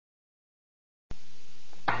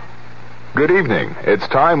Good evening. It's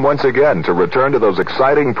time once again to return to those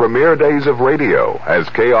exciting premiere days of radio as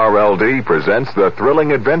KRLD presents the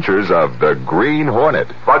thrilling adventures of the Green Hornet.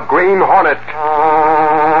 The Green Hornet.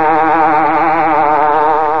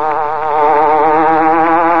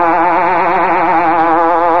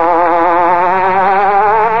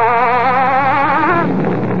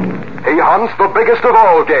 He hunts the biggest of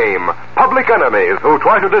all game, public enemies who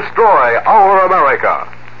try to destroy our America.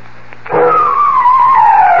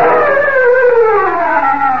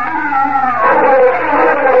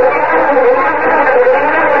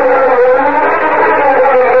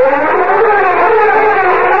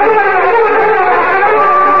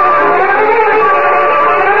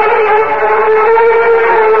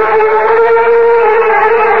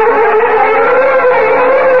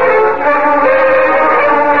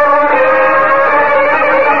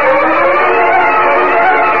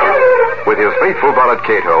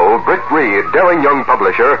 Cato, Britt Reed, daring young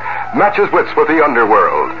publisher, matches wits with the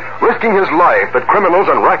underworld, risking his life that criminals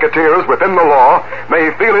and racketeers within the law may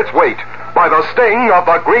feel its weight by the sting of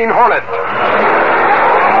the Green Hornet.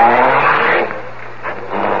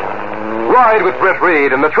 Ride with Britt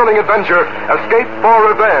Reed in the thrilling adventure, Escape for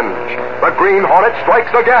Revenge. The Green Hornet strikes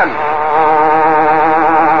again.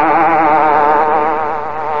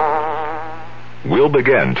 We'll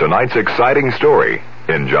begin tonight's exciting story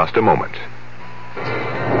in just a moment.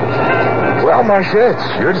 Well, Marcia, it's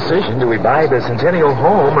your decision. Do we buy the Centennial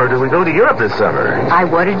home or do we go to Europe this summer? I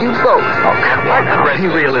want to do both. Oh, come on now. Be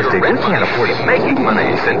realistic. We can't afford it. Making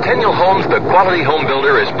money. Centennial Homes, the quality home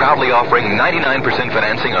builder, is proudly offering 99%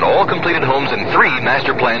 financing on all completed homes in 3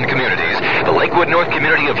 master planned communities. The Lakewood North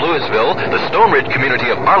community of Louisville, the Stone Ridge community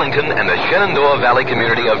of Arlington, and the Shenandoah Valley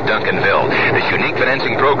community of Duncanville. This unique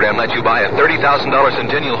financing program lets you buy a $30,000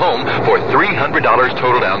 Centennial home for $300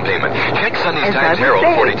 total down payment. Check Sunday's Times Herald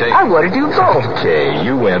for details. I want to do both. Okay,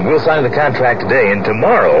 you win. We'll sign the contract today, and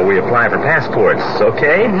tomorrow we apply for passports,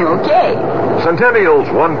 okay? Okay. Centennial's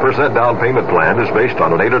 1% down payment plan is based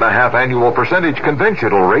on an 8.5 annual percentage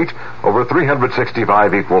conventional rate over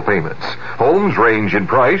 365 equal payments. Homes range in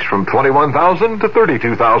price from $21,000 to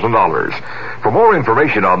 $32,000. For more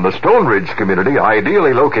information on the Stone Ridge community,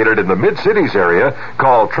 ideally located in the Mid-Cities area,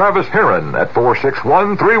 call Travis Heron at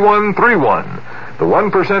 461-3131. The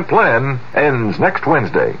 1% plan ends next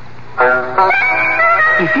Wednesday.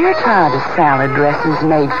 If you're tired of salad dressings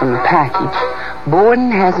made from the package,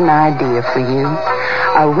 Borden has an idea for you.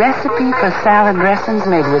 A recipe for salad dressings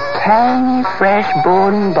made with tangy, fresh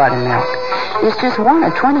Borden buttermilk. It's just one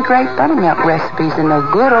of 20 great buttermilk recipes in the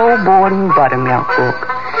good old Borden buttermilk book.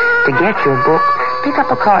 To get your book, pick up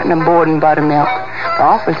a carton of Borden buttermilk. The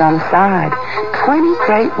offer's on the side. 20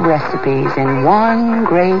 great recipes in one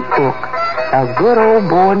great book. A good old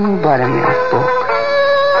Borden buttermilk book.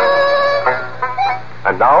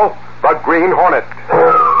 And now, the Green Hornet.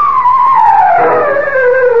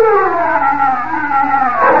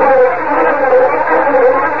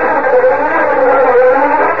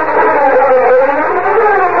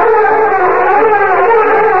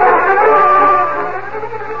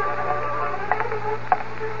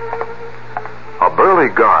 A burly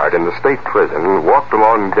guard in the state prison walked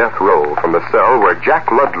along death row from the cell where Jack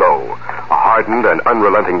Ludlow, a hardened and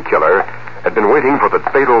unrelenting killer, had been waiting for the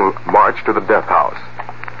fatal march to the death house.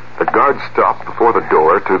 The guard stopped before the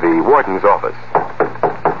door to the warden's office.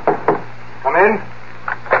 Come in.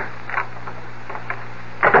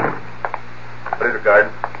 What is it,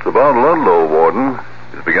 guard? It's about Ludlow, Warden.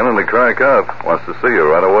 He's beginning to crack up. Wants to see you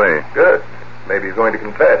right away. Good. Maybe he's going to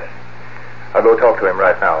confess. I'll go talk to him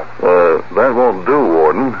right now. That won't do,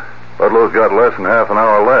 Warden. Ludlow's got less than half an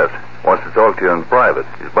hour left. Wants to talk to you in private.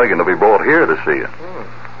 He's begging to be brought here to see you.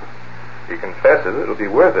 If he confesses, it'll be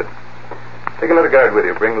worth it. Take another guard with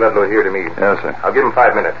you. Bring Ludlow here to me. Yes, sir. I'll give him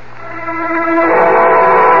 5 minutes.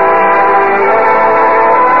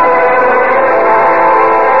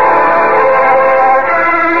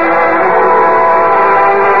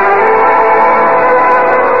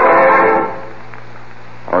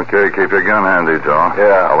 Okay, keep your gun handy, Joe.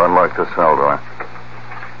 Yeah. I'll unlock the cell door.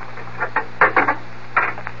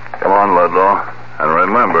 Come on, Ludlow. And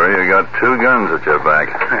remember, you got 2 guns at your back.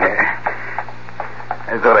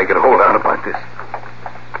 I thought I could hold out about this.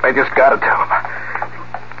 I just gotta tell him.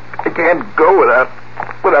 I can't go without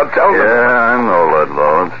telling him. Yeah, I know,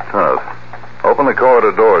 Ludlow. It's tough. Open the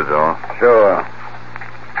corridor door, Joe. Sure.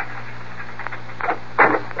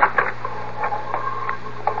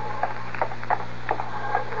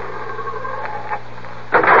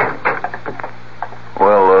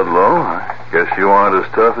 Well, Ludlow, I guess you aren't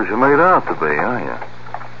as tough as you made out to be, are you?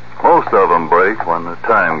 Most of them break when the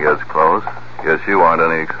time gets close. Guess you aren't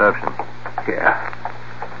any exception. Yeah.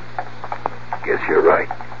 guess you're right.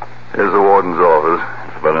 Here's the warden's office.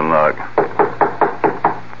 It's been unlocked.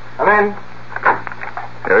 Come in.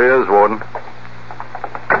 Here he is, Warden.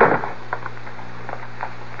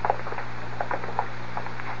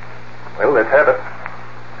 Well, let's have it.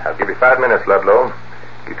 I'll give you 5 minutes, Ludlow.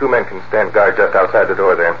 You 2 men can stand guard just outside the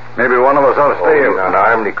door there. Maybe one of us ought to stay He's here.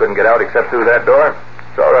 unarmed. He couldn't get out except through that door.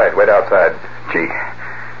 It's all right. Wait outside. Gee,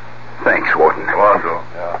 thanks, Warden. Come on, Joe.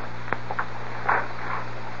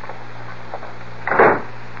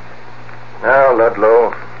 Now,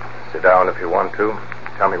 Ludlow, sit down if you want to.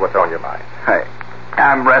 Tell me what's on your mind.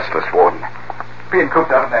 I'm restless, Warden. Being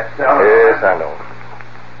cooped up in that cell. Yes, I know.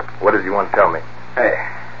 What does you want to tell me? Hey,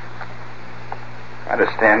 I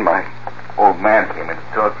understand my old man came in to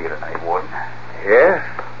talk to you tonight, Warden. Yes?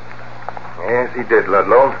 Yes, he did,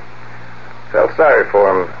 Ludlow. Felt sorry for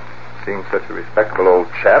him. Seemed such a respectable old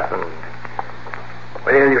chap, and...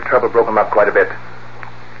 Well, your trouble broke him up quite a bit.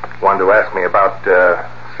 Wanted to ask me about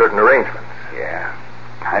certain arrangements. Yeah,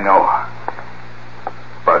 I know.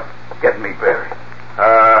 But getting me buried.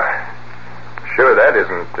 Sure that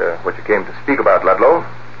isn't what you came to speak about, Ludlow.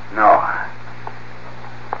 No.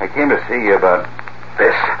 I came to see you about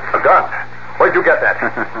this. A gun? Where'd you get that?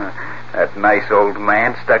 That nice old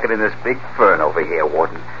man stuck it in this big fern over here,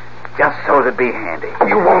 Warden. Just so it'd be handy.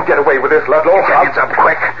 You won't get away with this, Ludlow. Get your hands up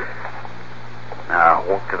quick. Now,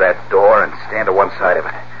 walk to that door and stand to one side of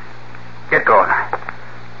it. Get going.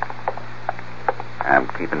 I'm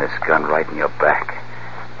keeping this gun right in your back.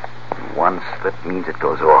 One slip means it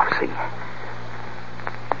goes off, see?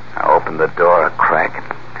 Now open the door a crack and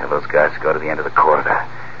tell those guys to go to the end of the corridor.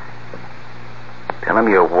 Tell them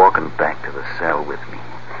you're walking back to the cell with me.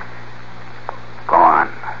 Go on.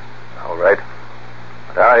 All right.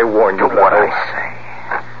 But I warn you, Do what Ludlow. I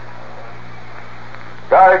say.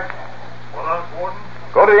 Guard, What else, Warden?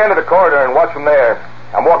 go to the end of the corridor and watch from there.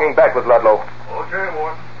 I'm walking back with Ludlow. Okay,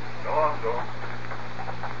 Warden. Go on, Joe.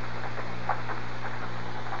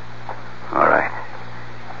 All right.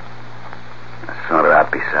 Now saunter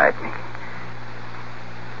out beside me.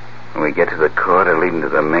 When we get to the corridor leading to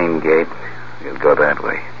the main gate, you'll go that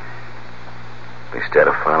way. If we start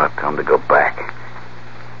a follow, tell them to go back.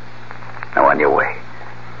 Now on your way.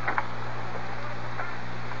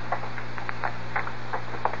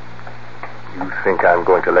 You think I'm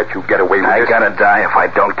going to let you get away with I this? gotta die if I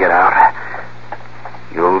don't get out.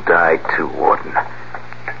 You'll die too, Warden.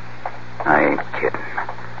 I ain't kidding.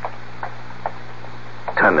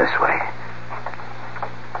 Turn this way.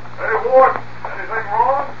 Hey, Warden. Anything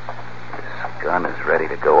wrong? This gun is ready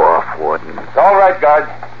to go off, Warden. It's all right, guard.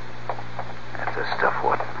 That's the stuff,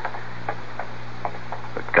 Warden.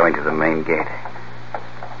 We're going to the main gate.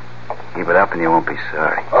 Keep it up and you won't be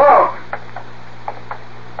sorry. Oh,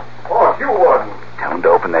 it's you, Warden. Tell him to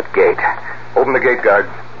open that gate. Open the gate, guard.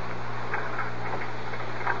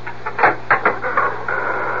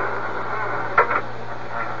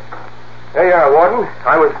 There you are, Warden.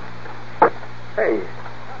 I was... Hey,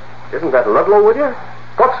 isn't that Ludlow with you?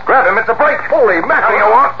 Let's grab him. It's a break. Holy mackerel. You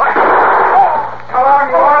want? Come on,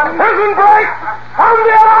 Warden. Prison break. Sound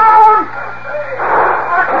the alarm.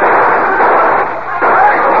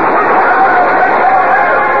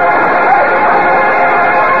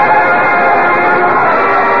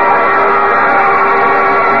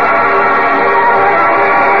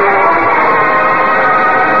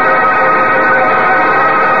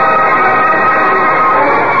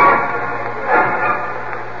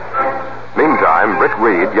 Rick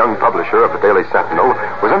Reed, young publisher of the Daily Sentinel,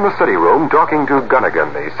 was in the city room talking to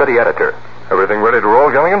Gunnigan, the city editor. Everything ready to roll,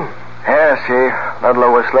 Gunnigan? Yes, Chief.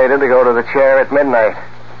 Ludlow was slated to go to the chair at midnight.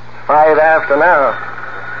 5 after now.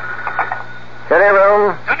 City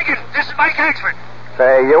room. Gunnigan, this is Mike Axford.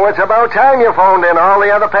 Say, you, it's about time you phoned in. All the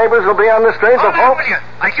other papers will be on the street Hold before... on, will you?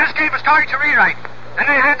 I just gave a story to rewrite. Then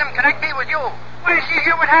I had them connect me with you. Wait till you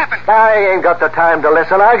hear what happened. I ain't got the time to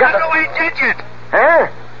listen. I got... Ludlow ain't dead yet. Huh?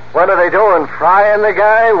 What are they doing? Frying the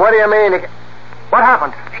guy? What do you mean? What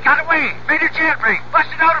happened? He got away, made a jailbreak,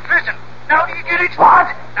 busted out of prison. Now do you get it?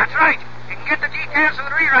 What? That's right. You can get the details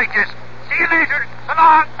of the rewrite this. See you later. So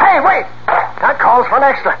long. Hey, wait! That calls for an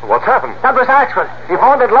extra. What's happened? That was Axford. He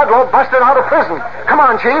phoned that Ludlow busted out of prison. Come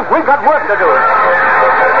on, Chief. We've got work to do.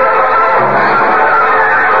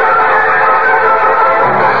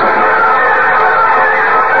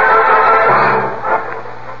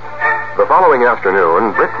 The following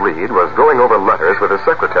afternoon, Rick Reed was going over letters with his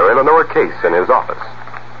secretary, Lenore Case, in his office.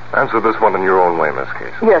 Answer this one in your own way, Miss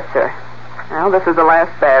Case. Yes, sir. Well, this is the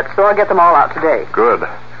last batch, so I'll get them all out today. Good.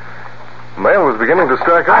 Mail was beginning to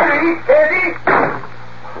stack up. Eddie!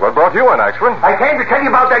 What brought you in, Axford? I came to tell you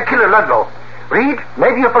about that killer, Ludlow. Reed,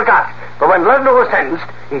 maybe you forgot, but when Ludlow was sentenced,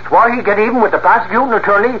 he swore he'd get even with the prosecuting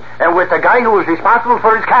attorney and with the guy who was responsible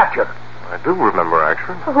for his capture. I do remember,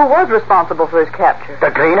 actually. Who was responsible for his capture? The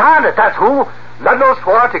Green Hornet, that's who. Ludlow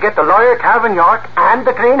swore to get the lawyer Calvin York and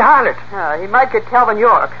the Green Hornet. He might get Calvin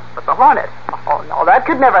York, but the Hornet? Oh, no, that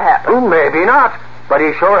could never happen. Maybe not, but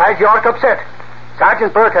he sure has York upset.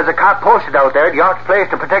 Sergeant Burke has a cop posted out there at York's place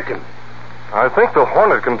to protect him. I think the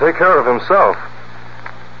Hornet can take care of himself.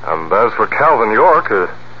 And as for Calvin York,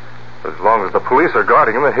 as long as the police are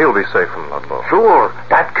guarding him, he'll be safe from Ludlow. Sure,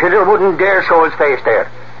 that killer wouldn't dare show his face there.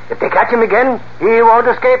 If they catch him again, he won't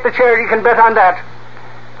escape the chair, you can bet on that.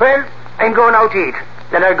 Well, I'm going out to eat.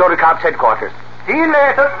 Then I'll go to cops' headquarters. See you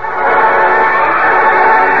later.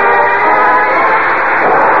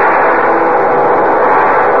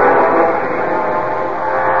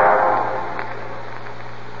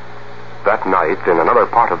 That night, in another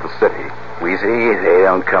part of the city... Wheezy, they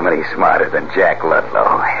don't come any smarter than Jack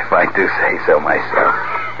Ludlow, if I do say so myself.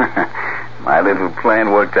 My little plan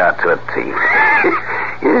worked out to a T.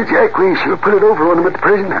 Yeah, Jack, we sure put it over on him at the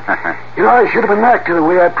prison. You know, I should have been acting the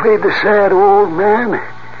way I played the sad old man.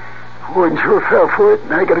 Warden sure fell for it,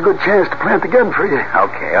 and I got a good chance to plant the gun for you.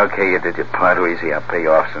 Okay, you did your part, Wheezy. I'll pay you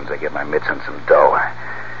off as soon as I get my mitts on some dough.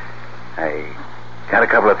 I got a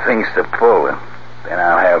couple of things to pull, and then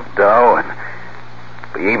I'll have dough and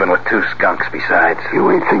be even with 2 skunks besides.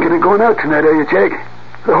 You ain't thinking of going out tonight, are you, Jack?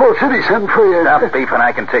 The whole city's sending for you. Stop beefing.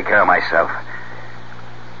 I can take care of myself.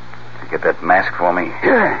 You get that mask for me?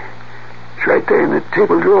 Yeah. It's right there in the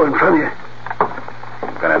table drawer in front of you.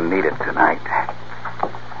 I'm gonna need it tonight.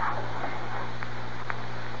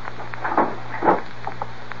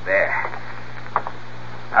 There.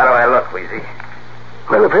 How do I look, Wheezy?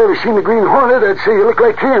 Well, if I ever seen the Green Hornet, I'd say you look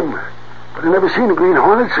like him. But I never seen the Green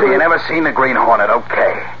Hornet, so... You never seen the Green Hornet,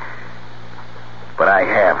 okay. But I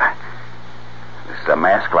have. This is a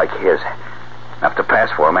mask like his. Enough to pass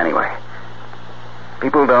for him anyway.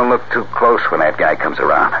 People don't look too close when that guy comes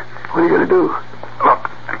around. What are you going to do? Look.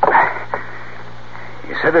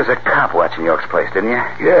 You said there's a cop watching York's place, didn't you?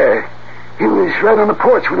 Yeah. He was right on the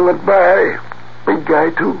porch when he went by. Big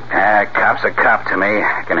guy, too. Cop's a cop to me.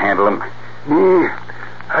 I can handle him. Me,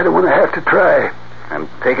 I don't want to have to try. I'm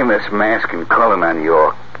taking this mask and calling on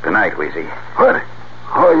York tonight, Wheezy. What?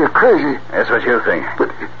 Oh, you're crazy. That's what you think. But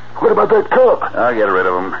what about that cop? I'll get rid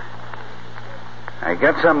of him. I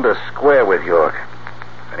got something to square with York.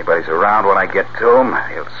 If anybody's around when I get to him,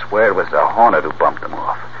 he'll swear it was the Hornet who bumped him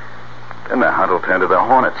off. Then the hunt will turn to the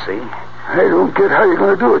Hornet, see? I don't get how you're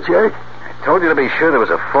going to do it, Jack. I told you to be sure there was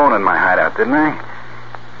a phone in my hideout, didn't I?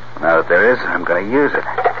 Now that there is, I'm going to use it.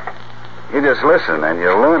 You just listen, and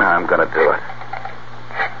you'll learn how I'm going to do it.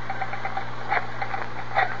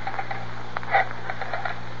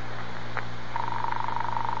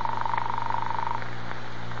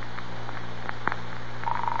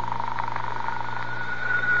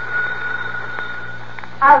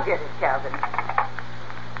 I'll get it, Calvin.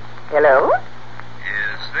 Hello?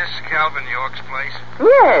 Is this Calvin York's place?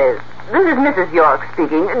 Yes, this is Mrs. York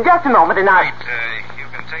speaking. Just a moment, and I'll... Wait, you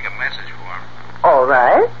can take a message for him. All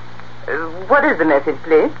right. What is the message,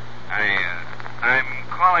 please? I'm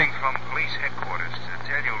calling from police headquarters to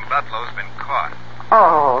tell you Ludlow's been caught.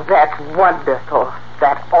 Oh, that's wonderful.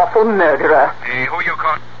 That awful murderer. Who you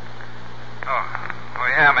call? Oh,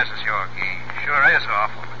 yeah, Mrs. York. He sure is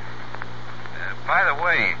awful. By the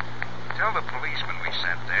way, tell the policeman we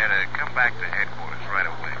sent there to come back to headquarters right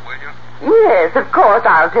away, will you? Yes, of course,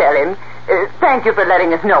 I'll tell him. Thank you for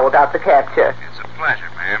letting us know about the capture. It's a pleasure,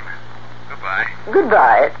 ma'am. Goodbye.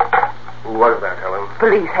 Goodbye. Who was that, Helen?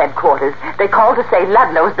 Police headquarters. They called to say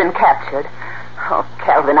Ludlow's been captured. Oh,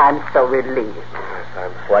 Calvin, I'm so relieved. Yes,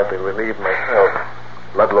 I'm slightly relieved myself.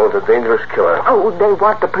 Ludlow's a dangerous killer. Oh, they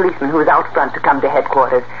want the policeman who's out front to come to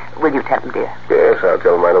headquarters. Will you tell him, dear? Yes, I'll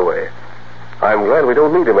tell him right away. I'm glad we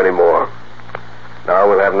don't need him anymore. Now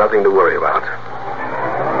we'll have nothing to worry about.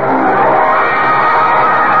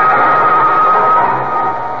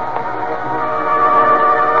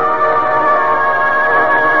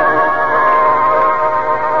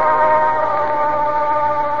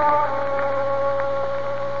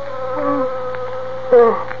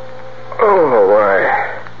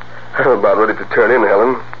 I'm about ready to turn in,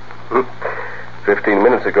 Helen. 15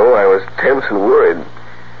 minutes ago, I was tense and worried.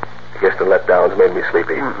 I guess the letdowns made me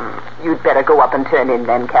sleepy. Mm-hmm. You'd better go up and turn in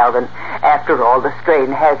then, Calvin. After all, the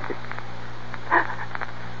strain has...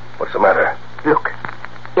 What's the matter? Look,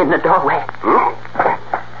 in the doorway.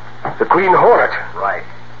 The Green Hornet. Right.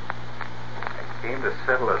 I came to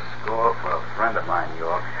settle a score for a friend of mine,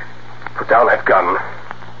 York. Put down that gun.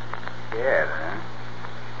 Scared, huh?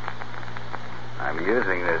 I'm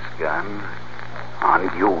using this gun On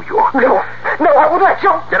you, York. No, I won't let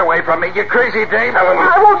you. Get away from me, you crazy dame. I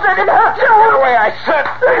won't let it hurt you. Get away, I said.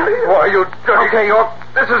 Boy, you dirty... Okay, York,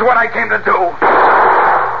 this is what I came to do.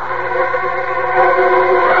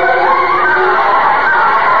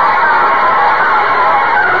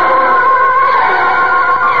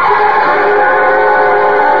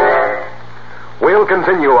 We'll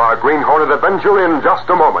continue our Green Hornet adventure in just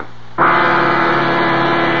a moment.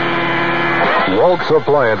 Walt's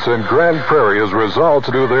Appliance in Grand Prairie has resolved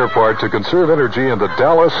to do their part to conserve energy in the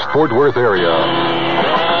Dallas-Fort Worth area.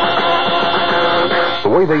 The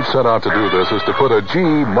way they set out to do this is to put a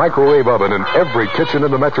GE microwave oven in every kitchen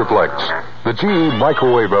in the Metroplex. The GE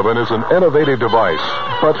microwave oven is an innovative device,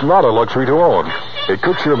 but not a luxury to own. It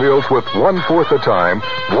cooks your meals with 1/4 the time,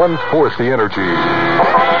 1/4 the energy.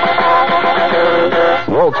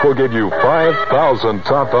 Waltz will give you 5,000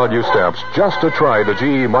 top value stamps just to try the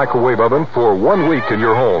GE microwave oven for 1 week in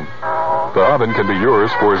your home. The oven can be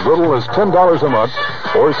yours for as little as $10 a month,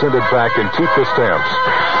 or send it back and keep the stamps.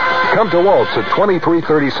 Come to Waltz at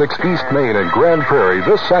 2336 East Main in Grand Prairie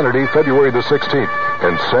this Saturday, February the 16th,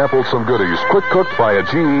 and sample some goodies quick cooked by a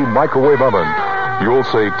GE microwave oven. You'll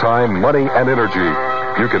save time, money, and energy.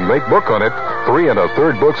 You can make book on it, 3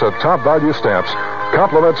 1/3 books of top value stamps,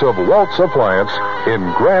 compliments of Walt's Appliance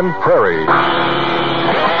in Grand Prairie.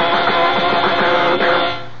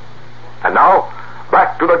 And now,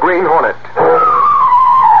 back to the Green Hornet.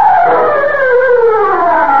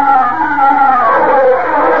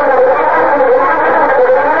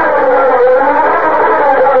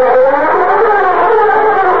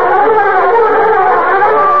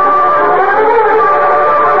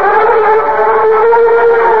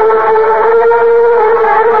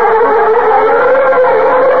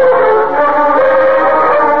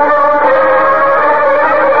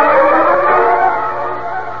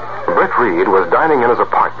 Dining in his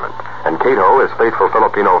apartment, and Cato, his faithful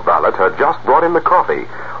Filipino valet, had just brought him the coffee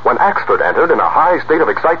when Axford entered in a high state of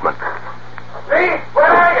excitement. Reed, where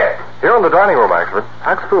are you? Here in the dining room, Axford.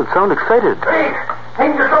 Axford, sound excited. Reed,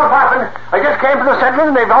 things are so fast. I just came from the central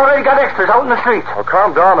and they've already got extras out in the street. Well,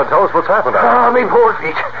 calm down and tell us what's happened. Oh, me poor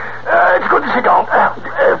feet. It's good to sit down.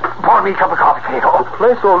 Pour me a cup of coffee, Cato. The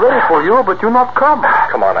place all ready for you, but you not come.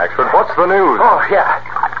 Come on, Axford. What's the news? Oh, yeah.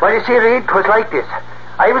 Well, you see, Reed, 'twas like this.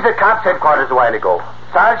 I was at Cops headquarters a while ago.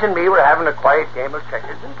 Sarge and me were having a quiet game of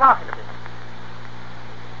checkers and talking a bit.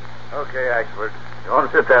 Okay, Axford. You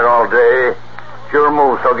want to sit there all day? Sure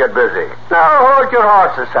move, so get busy. Now, hold your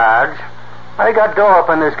horses, Sarge. I got dough up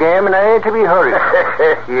in this game, and I ain't to be hurried.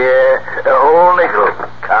 Yeah, a whole nickel.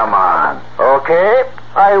 Come on. Okay,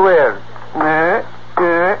 I will. There.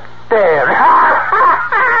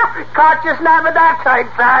 Caught you snapping that tight,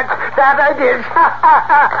 Sarge. That I did.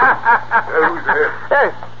 Who's this?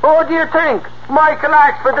 Hey, who do you think? Michael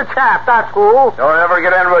Axford, the chap, that's who. Don't ever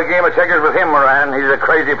get into a game of checkers with him, Moran. He's a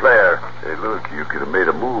crazy player. Hey, look, you could have made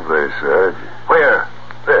a move there, Sarge. Where?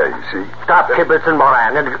 There, you see. Stop kibitzing,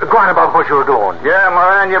 Moran, and go on about what you were doing. Yeah,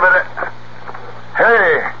 Moran, you better...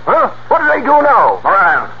 Hey! Huh? What did I do now?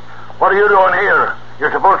 Moran, what are you doing here?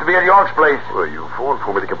 You're supposed to be at York's place. Well, you phoned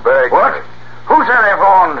for me to come back. What? Who said I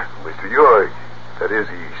phoned? Mr. York. That is,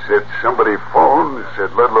 he said somebody phoned and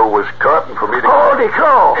said Ludlow was caught and for me to... Holy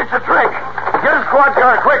crow! It's a trick. Get a squad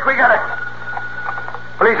car, quick, we got it.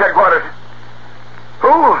 Police headquarters.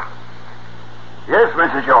 Who? Yes,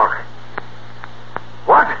 Mrs. York.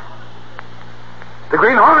 What? The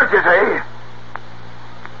Green Hornet, you say?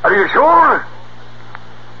 Are you sure?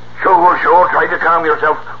 Sure. Try to calm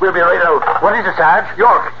yourself. We'll be right out. What is it, Sarge?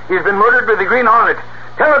 York, he's been murdered by the Green Hornet.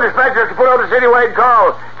 Tell the dispatchers to put out a citywide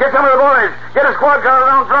call. Get some of the boys. Get a squad car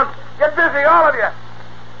around front. Get busy, all of you.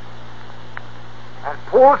 And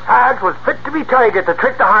poor Sarge was fit to be tied at the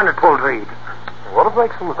trick the Hornet pulled, Reed. What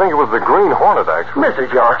makes them think it was the Green Hornet, actually?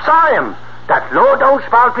 Mrs. York saw him. That low-down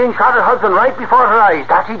spalpeen shot her husband right before her eyes.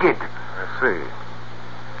 That he did. I see.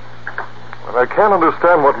 Well, I can't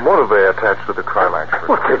understand what motive they attached to the crime, actually.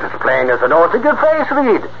 Well, it's as plain as the nose in your face,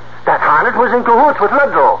 Reed. That Hornet was in cahoots with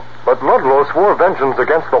Ludlow. But Ludlow swore vengeance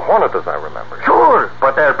against the Hornet, as I remember. Sure,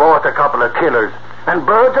 but they're both a couple of killers. And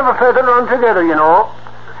birds of a feather run together, you know.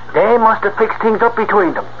 They must have fixed things up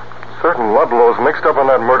between them. Certain Ludlow's mixed up in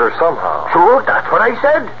that murder somehow. Sure, that's what I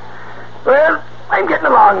said. Well, I'm getting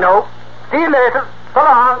along now. See you later. So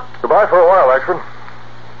long. Goodbye for a while, Axford.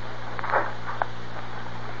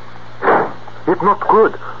 It's not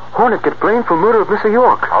good. Hornet get blamed for murder of Mr.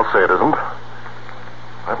 York. I'll say it isn't.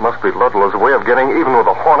 That must be Ludlow's way of getting even with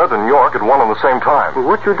the Hornet and York at one and the same time. Well,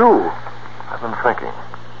 what you do? I've been thinking.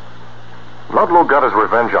 Ludlow got his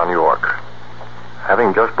revenge on York.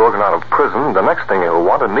 Having just broken out of prison, the next thing he'll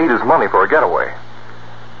want and need is money for a getaway.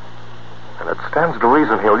 And it stands to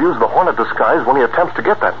reason he'll use the Hornet disguise when he attempts to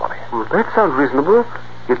get that money. Well, that sounds reasonable.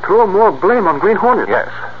 You'd throw more blame on Green Hornet. Yes.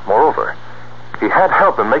 Moreover, he had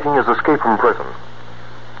help in making his escape from prison.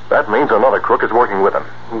 That means another crook is working with him.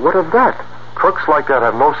 What of that? Crooks like that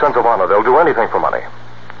have no sense of honor. They'll do anything for money.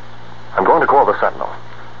 I'm going to call the Sentinel.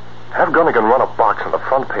 Have Gunnigan run a box on the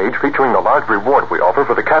front page featuring the large reward we offer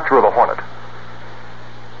for the capture of the Hornet.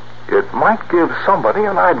 It might give somebody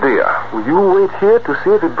an idea. Will you wait here to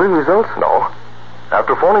see if it brings results? No.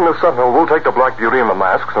 After phoning the Sentinel, we'll take the Black Beauty and the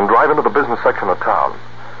masks and drive into the business section of town.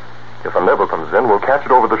 If a nibble comes in, we'll catch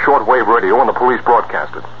it over the shortwave radio and the police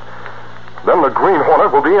broadcast it. Then the Green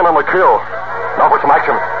Hornet will be in on the kill. Now for some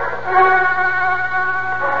action.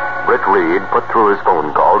 Britt Reed put through his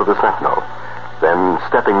phone call to the Sentinel. Then,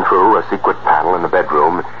 stepping through a secret panel in the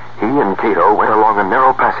bedroom, he and Cato went along a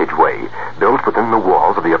narrow passageway built within the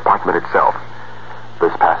walls of the apartment itself.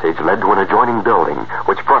 This passage led to an adjoining building,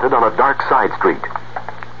 which fronted on a dark side street.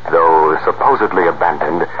 Though supposedly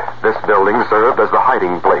abandoned, this building served as the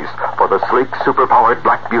hiding place for the sleek, superpowered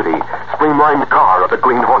Black Beauty, streamlined car of the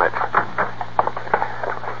Green Hornet.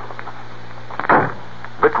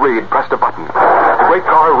 Britt Reed pressed a button. The great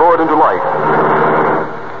car roared into life.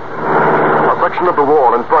 A section of the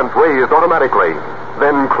wall in front raised automatically,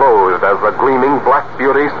 then closed as the gleaming Black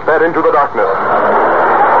Beauty sped into the darkness.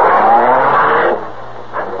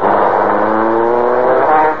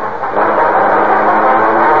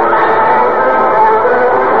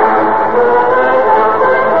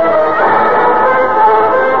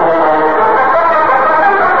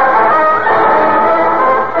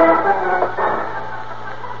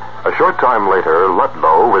 A short time later,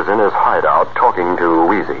 Ludlow was in his hideout talking to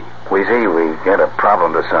Wheezy. Wheezy, we got a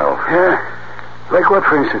problem to solve. Yeah? Like what,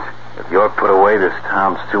 for instance? If you're put away, this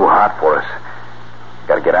town's too hot for us.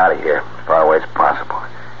 Gotta get out of here as far away as possible.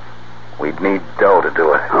 We'd need dough to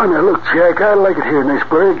do it. Oh, now, look, Jack, I like it here in this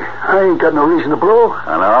burg. I ain't got no reason to blow.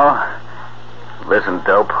 I know. Listen,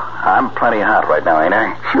 Dope, I'm plenty hot right now, ain't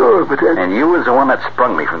I? Sure, but then... And you was the one that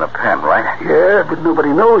sprung me from the pen, right? Yeah, but nobody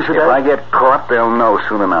knows that If I get caught, they'll know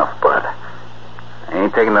soon enough, Bud. I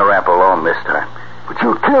ain't taking the rap alone this time. But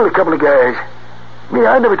you killed a couple of guys. Me,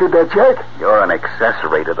 I never did that, Jack. You're an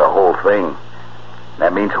accessory to the whole thing.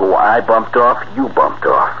 That means who I bumped off, you bumped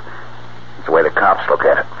off. It's the way the cops look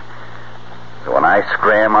at it. So when I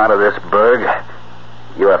scram out of this burg,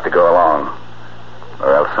 you have to go along.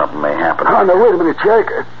 Or else something may happen. Oh, now, wait a minute, Jack.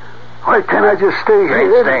 Why can't I just stay You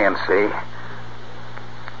here? ain't staying, see?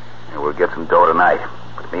 And we'll get some dough tonight.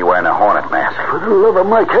 With me wearing a Hornet mask. For the love of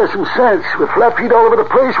Mike has some sense. With flat feet all over the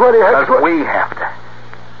place, why do you have to... Because we have to.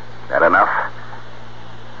 That enough?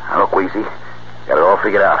 Now, look, Wheezy. Got it all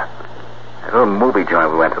figured out. That little movie joint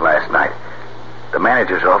we went to last night. The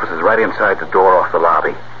manager's office is right inside the door off the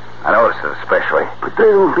lobby. I noticed it especially. But they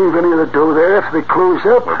don't leave any of the dough there after they close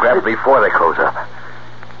up. We'll grab it before they close up.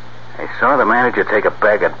 I saw the manager take a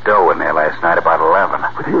bag of dough in there last night about 11.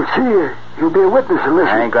 But he'll see you. You'll be a witness unless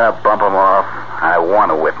I ain't gonna bump him off. I want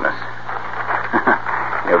a witness.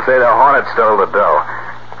 He'll say the Hornet stole the dough.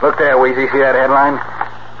 Look there, Wheezy. See that headline?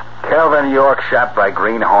 Kelvin York shot by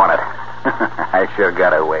Green Hornet. I sure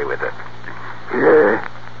got away with it. Yeah.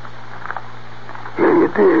 Yeah, you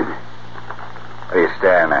did. What are you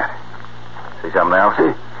staring at? See something else?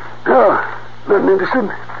 No, nothing interesting.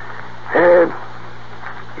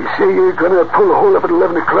 You say you're going to pull the hole up at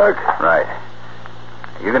 11 o'clock? Right.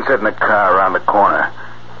 You can sit in the car around the corner.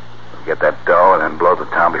 We'll get that dough and then blow the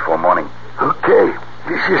town before morning. Okay.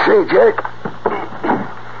 Yes, you say, Jack.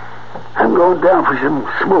 I'm going down for some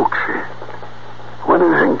smokes. Want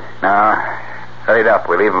anything? No. Set it up.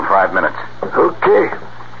 We leave in 5 minutes. Okay.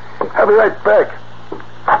 I'll be right back.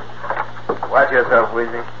 Watch yourself,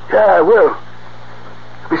 Wheezy. Yeah, I will.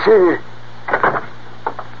 Be seeing you.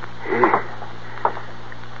 Hey.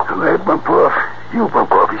 I bump off. You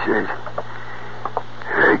bump off, he says.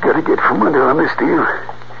 I gotta get from under on this deal.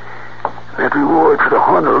 That reward for the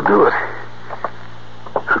Hornet will do it.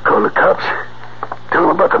 I'll call the cops. Tell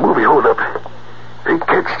them about the movie holdup. They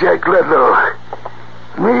catch Jack Ludlow.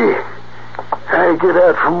 Me, I get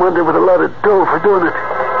out from under with a lot of dough for doing it.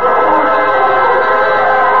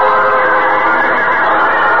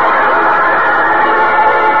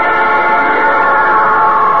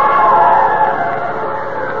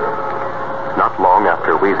 Not long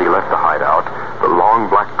after Wheezy left the hideout, the long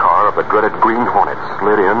black car of the dreaded Green Hornet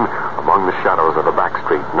slid in among the shadows of a back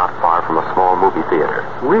street not far from a small movie theater.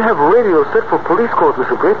 We have radio set for police calls,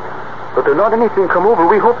 Mr. Britt, but there's not anything come over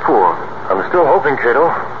we hoped for. I'm still hoping, Cato.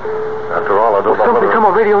 After all, I don't know something whether... come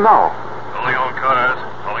on radio now. Holding all cars.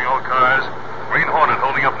 Holding all cars. Green Hornet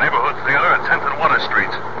holding up neighborhood theater at 10th and Water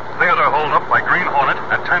Streets. theater hold up by Green Hornet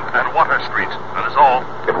at 10th and Water Street. That is all.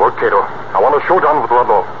 Good work, Cato. I want a showdown with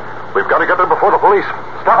Ludlow. We've got to get there before the police.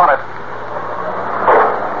 Step on it.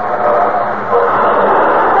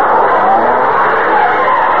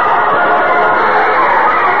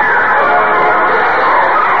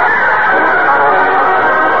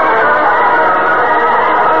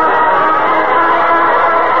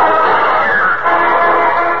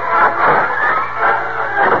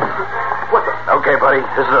 Okay, buddy,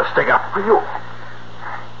 this is a stick-up.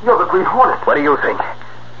 You're the Green Hornet. What do you think?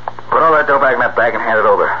 Put all that dough back in that bag and hand it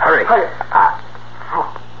over. Hurry. All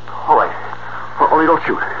right. Only don't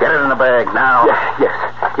shoot. Get it in the bag now. Yes,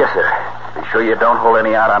 sir. Be sure you don't hold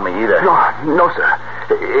any out on me either. No, sir.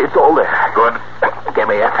 It's all there. Good. Give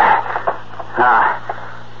me it. Now,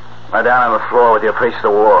 lie down on the floor with your face to the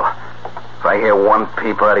wall. If I hear one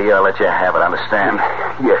peep out of you, I'll let you have it. Understand?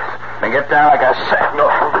 Yes. Then get down like I said. No.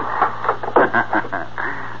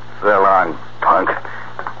 So long, punk.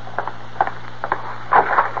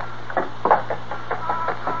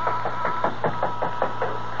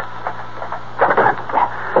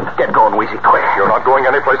 Get going, Wheezy, quick. You're not going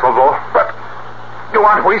anyplace, Ludlow. What? You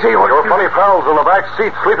want Wheezy? Your funny pals in the back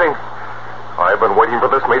seat sleeping. I've been waiting for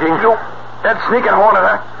this meeting. That sneaking Hornet,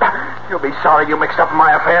 huh? You'll be sorry you mixed up in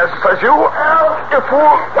my affairs. Says you. You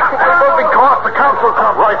fool. You'll be caught. The cops will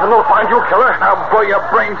come. Right, and they'll find you, killer. I'll blow your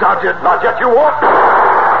brains out, you. Not yet, you won't.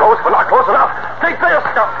 Close, but not close enough. Take this.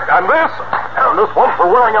 And this. And this one for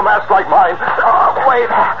wearing a mask like mine. Wait.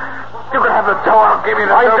 You can have the dough. I'll give you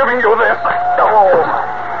the I'm giving you this. Oh.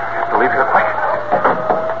 To leave here quick.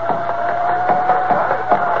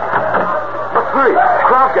 But hurry.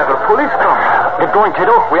 Crowd gather. Police come. Get going,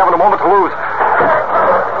 Cato. We haven't a moment to lose.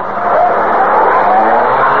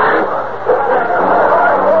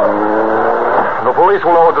 The police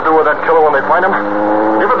will know what to do with that killer when they find him.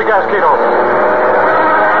 Give it the gas, Cato.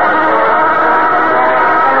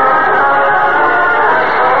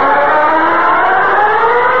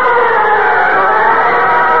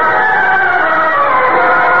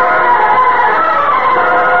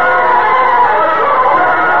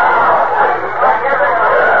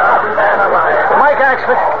 Mike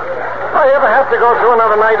Axford, I ever have to go through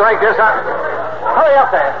another night like this? Hurry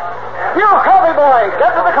up there. You coffee boy,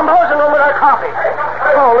 get to the composing room with our coffee.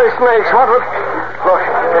 Holy snakes, what would... Look,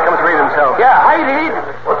 here comes Reed himself. Yeah, hi, Reed.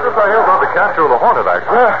 What's this I hear about the capture of the Hornet,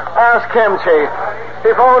 actually? Ask him, Chief. He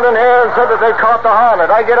phoned in here and said that they caught the Hornet.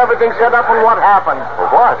 I get everything set up and what happened. Well,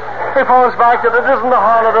 what? He phones back that it isn't the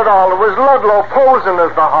Hornet at all. It was Ludlow posing as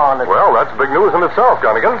the Hornet. Well, that's big news in itself,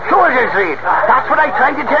 Gunnigan. Sure it is, Reed. That's what I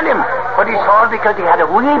tried to tell him. But he saw it because he had a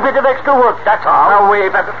wee bit of extra work, that's all. A wee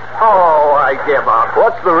bit. Oh, I give up.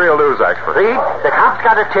 What's the real news, Axford? Reed, the cops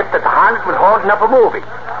got a tip that the Hornet was holding up a movie.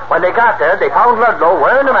 When they got there, they found Ludlow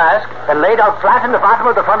wearing a mask and laid out flat in the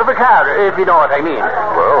bottom of the front of a car, if you know what I mean.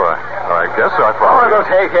 Well, I guess I Oh, thought... it'll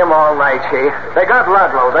take him all night, Chief. They got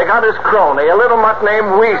Ludlow. They got his crony, a little mutt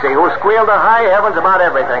named Wheezy, who squealed to high heavens about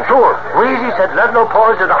everything. Sure. Wheezy said Ludlow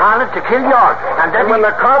posed as a Hornet to kill York. And then when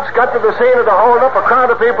the cops got to the scene of the holdup, a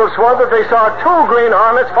crowd of people swore that they saw two Green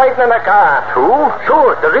Hornets fighting in a car. Two?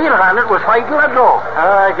 Sure. The real Hornet was fighting Ludlow.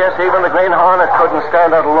 I guess even the Green Hornet couldn't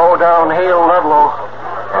stand that low-down heel Ludlow.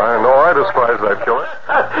 I know I despise that killer.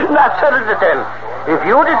 That settles it then. If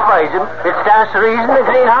you despise him, it stands to reason the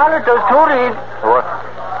Green Hornet does too, Reed. What?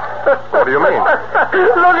 What do you mean?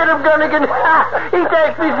 Look at him, Gunnigan. He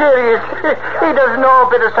takes me serious. He doesn't know a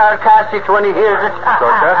bit of sarcastics when he hears it.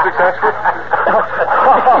 Sarcastics, Axford?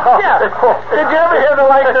 Yeah. Did you ever hear the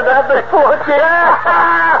likes of that before, Chief?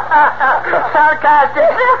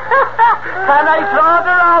 Sarcastics. Can I throw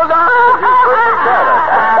the road on? You certainly can.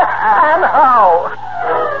 And how?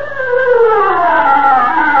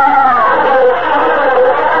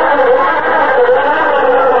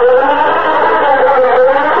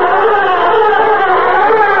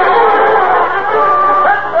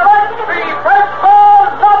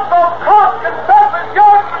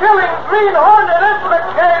 Green Hornet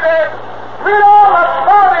implicated. Read all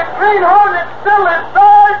about it. Green Hornet still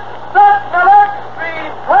inside. Central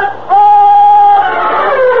Street,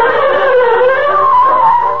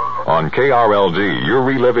 On KRLD, you're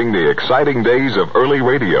reliving the exciting days of early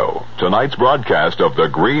radio. Tonight's broadcast of The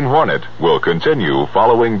Green Hornet will continue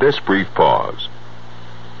following this brief pause.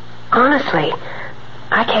 Honestly,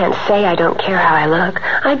 I can't say I don't care how I look.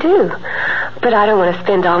 I do. But I don't want to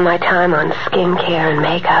spend all my time on skincare and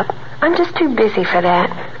makeup. I'm just too busy for that.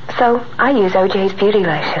 So I use OJ's Beauty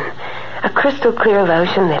Lotion. A crystal clear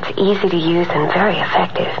lotion that's easy to use and very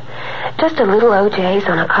effective. Just a little OJ's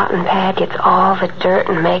on a cotton pad gets all the dirt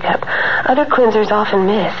and makeup other cleansers often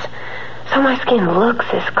miss. So my skin looks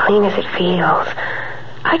as clean as it feels.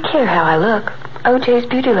 I care how I look. OJ's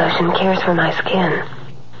Beauty Lotion cares for my skin.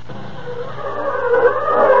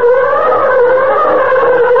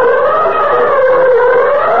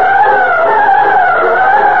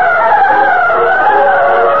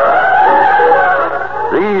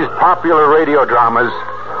 These popular radio dramas,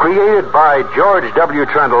 created by George W.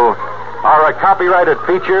 Trendle, are a copyrighted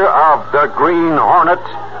feature of the Green Hornet,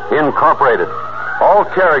 Incorporated. All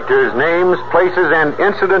characters, names, places, and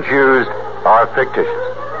incidents used are fictitious.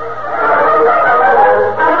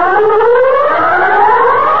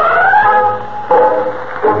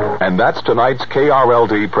 And that's tonight's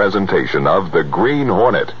KRLD presentation of The Green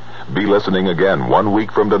Hornet. Be listening again 1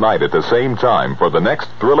 week from tonight at the same time for the next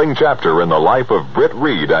thrilling chapter in the life of Britt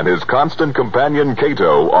Reed and his constant companion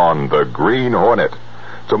Cato on The Green Hornet.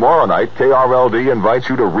 Tomorrow night, KRLD invites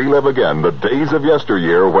you to relive again the days of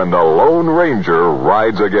yesteryear when the Lone Ranger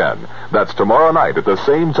rides again. That's tomorrow night at the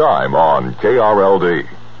same time on KRLD.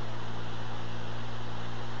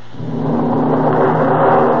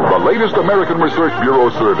 The latest American Research Bureau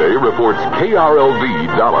survey reports KRLD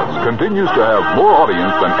Dallas continues to have more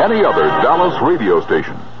audience than any other Dallas radio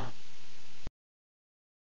station.